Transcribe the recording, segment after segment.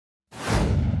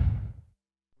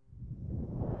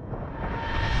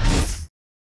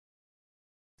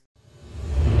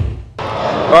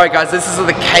Alright guys, this is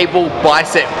the cable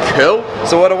bicep curl.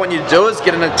 So what I want you to do is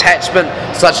get an attachment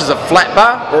such as a flat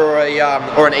bar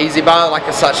or an easy bar like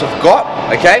such I've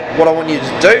got. Okay, what I want you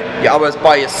to do, your elbows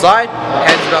by your side,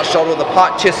 hands about shoulder width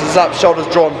apart, chest is up, shoulders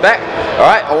drawn back.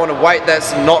 Alright, I want a weight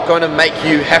that's not going to make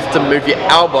you have to move your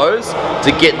elbows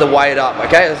to get the weight up.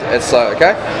 Okay, so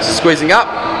squeezing up,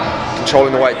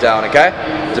 controlling the weight down, okay?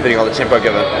 Depending on the tempo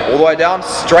given. All the way down,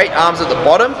 straight arms at the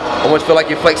bottom, almost feel like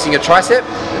you're flexing your tricep,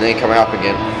 and then coming up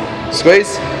again.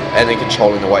 Squeeze, and then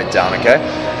controlling the weight down, okay?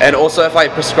 And also if I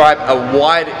prescribe a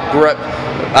wide grip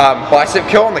bicep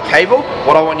curl on the cable,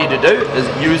 what I want you to do is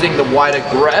using the wider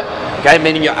grip, okay?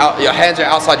 Meaning your hands are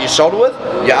outside your shoulder width,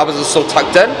 your elbows are still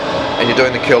tucked in, and you're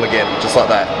doing the curl again, just like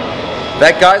that.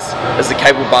 That, guys, is the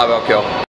cable barbell curl.